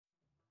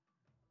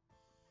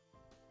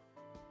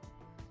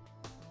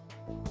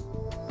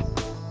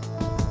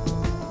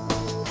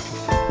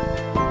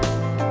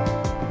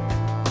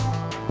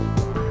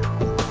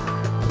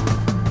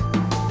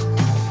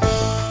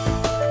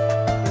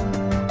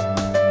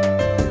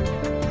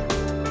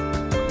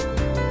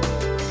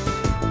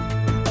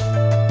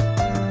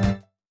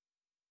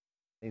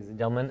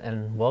gentlemen,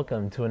 and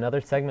welcome to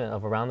another segment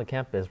of Around the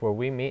Campus where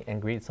we meet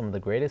and greet some of the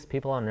greatest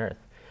people on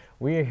earth.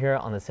 We are here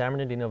on the San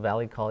Bernardino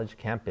Valley College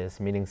campus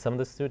meeting some of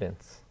the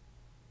students.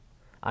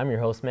 I'm your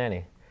host,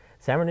 Manny.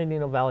 San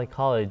Bernardino Valley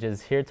College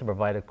is here to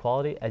provide a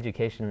quality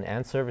education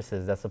and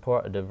services that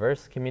support a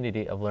diverse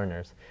community of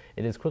learners.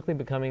 It is quickly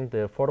becoming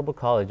the affordable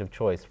college of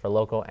choice for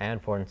local and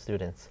foreign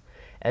students.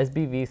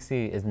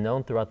 SBVC is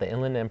known throughout the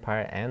Inland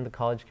Empire and the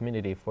college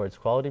community for its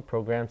quality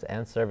programs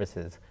and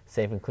services,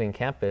 safe and clean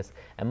campus,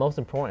 and most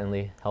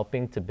importantly,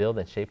 helping to build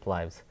and shape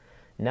lives.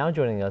 Now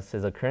joining us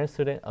is a current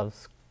student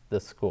of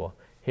the school.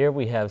 Here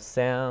we have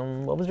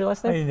Sam, what was your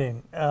last name? How you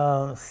doing?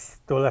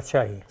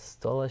 Stolashai.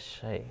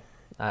 Stolashai.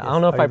 I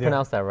don't know if I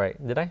pronounced that right.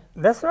 Did I?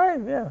 That's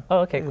right, yeah. Oh,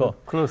 okay, cool.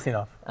 Close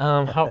enough.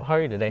 How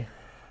are you today?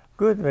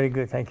 Good, very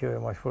good. Thank you very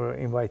much for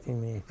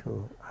inviting me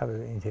to have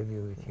an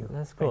interview with you.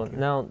 That's cool.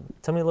 Now,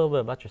 tell me a little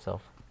bit about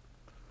yourself.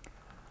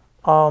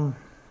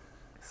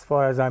 As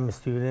far as I'm a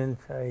student,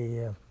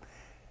 I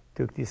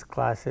took these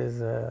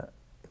courses a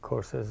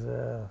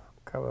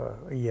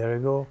year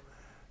ago,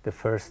 the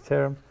first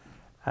term,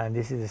 and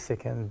this is the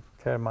second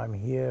term I'm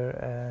here,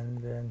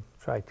 and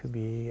try to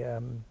be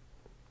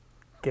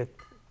get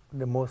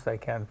the most I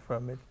can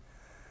from it.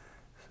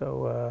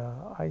 So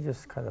I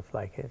just kind of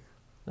like it.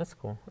 That's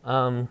cool.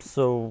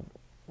 So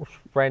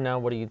right now,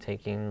 what are you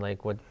taking?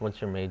 Like,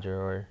 what's your major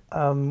or?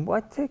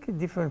 I take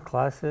different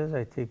classes.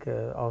 I take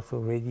also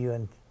radio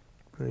and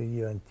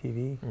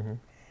TV,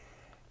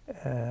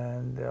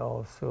 and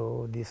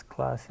also these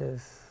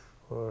classes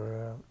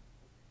for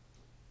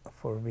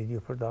video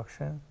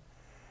production.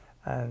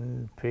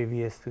 And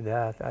previous to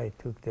that, I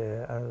took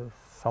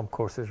some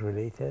courses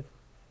related.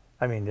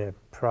 I mean the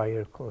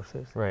prior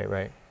courses. Right,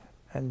 right.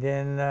 And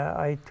then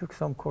I took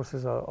some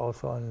courses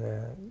also on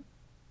the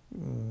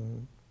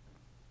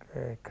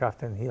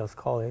Crafton Hills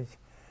College,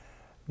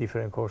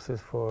 different courses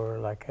for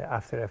like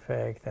After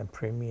Effects and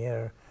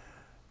Premiere,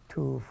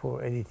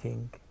 for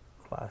editing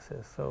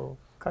classes. So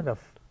kind of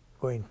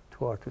going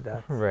toward to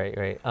that. Right,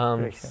 right.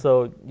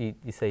 So you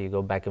say you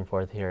go back and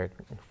forth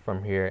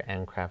from here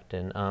and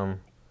Crafton.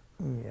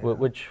 Yeah.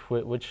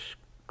 Which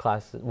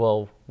class?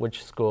 Well,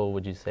 which school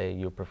would you say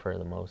you prefer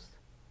the most?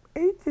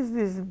 It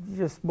is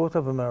just both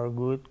of them are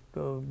good.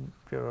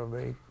 They are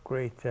very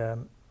great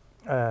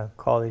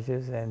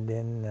colleges, and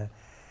then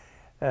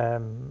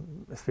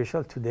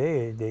especially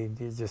today they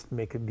just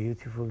make a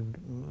beautiful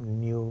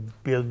new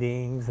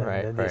buildings,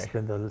 and they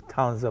spend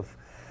tons of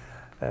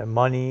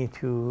money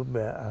to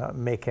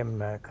make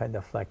them kind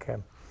of like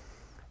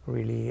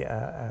really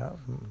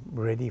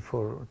ready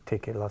for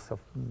taking lots of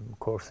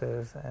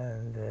courses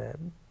and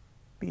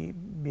be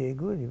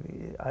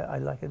good. I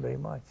like it very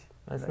much.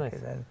 That's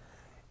nice. And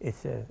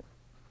it's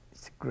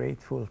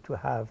grateful to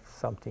have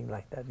something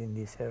like that in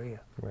this area.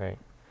 Right.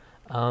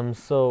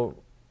 So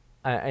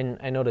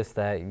I noticed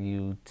that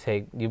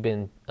you've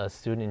been a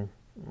student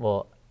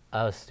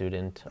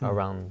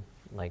around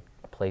like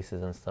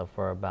places and stuff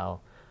for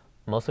about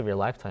most of your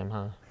lifetime,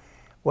 huh?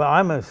 Well,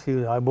 I'm a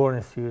student. I'm born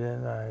a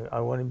student. I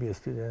want to be a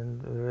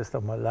student the rest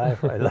of my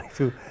life. I like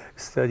to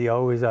study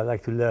always. I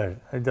like to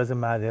learn. It doesn't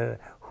matter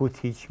who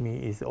teach me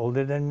is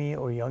older than me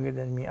or younger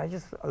than me. I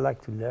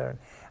like to learn,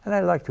 and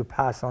I like to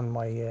pass on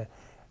my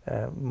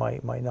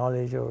my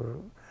knowledge or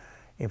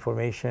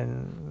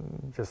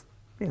information. Just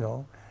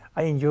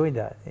I enjoy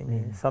that. I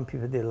mean, some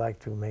people they like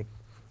to make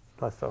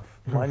lots of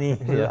money.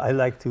 Yeah. I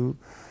like to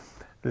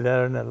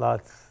learn a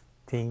lot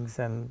things,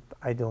 and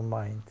I don't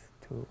mind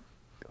to.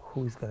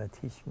 Who's going to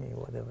teach me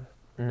whatever.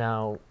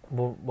 Now,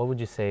 what would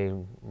you say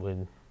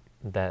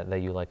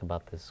that you like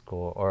about this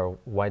school, or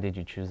why did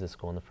you choose this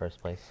school in the first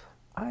place?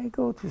 I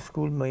go to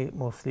school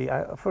mostly.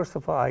 First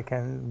of all, I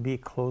can be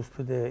close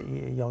to the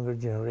younger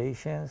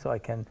generation, so I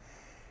can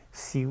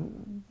see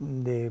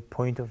the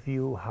point of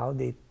view, how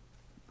they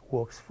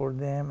works for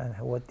them, and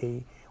what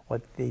they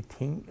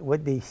think,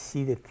 what they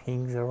see the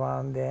things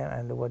around them,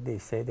 and what they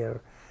say.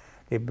 Their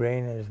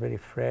brain is very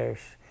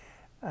fresh,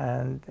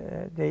 and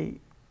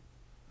they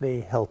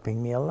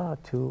helping me a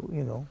lot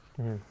too,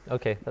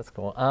 Okay, that's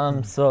cool.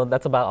 So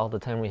that's about all the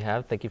time we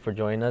have. Thank you for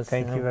joining us.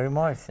 Thank you very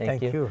much.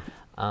 Thank you.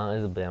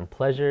 It's been a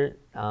pleasure.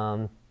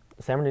 San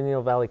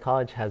Bernardino Valley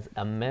College has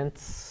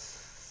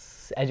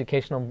immense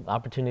educational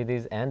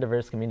opportunities and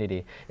diverse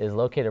community. It is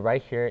located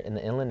right here in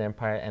the Inland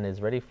Empire and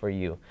is ready for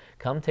you.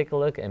 Come take a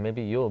look, and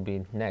maybe you will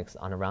be next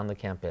on Around the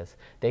Campus.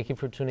 Thank you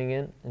for tuning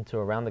in into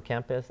Around the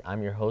Campus.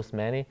 I'm your host,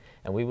 Manny,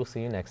 and we will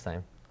see you next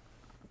time.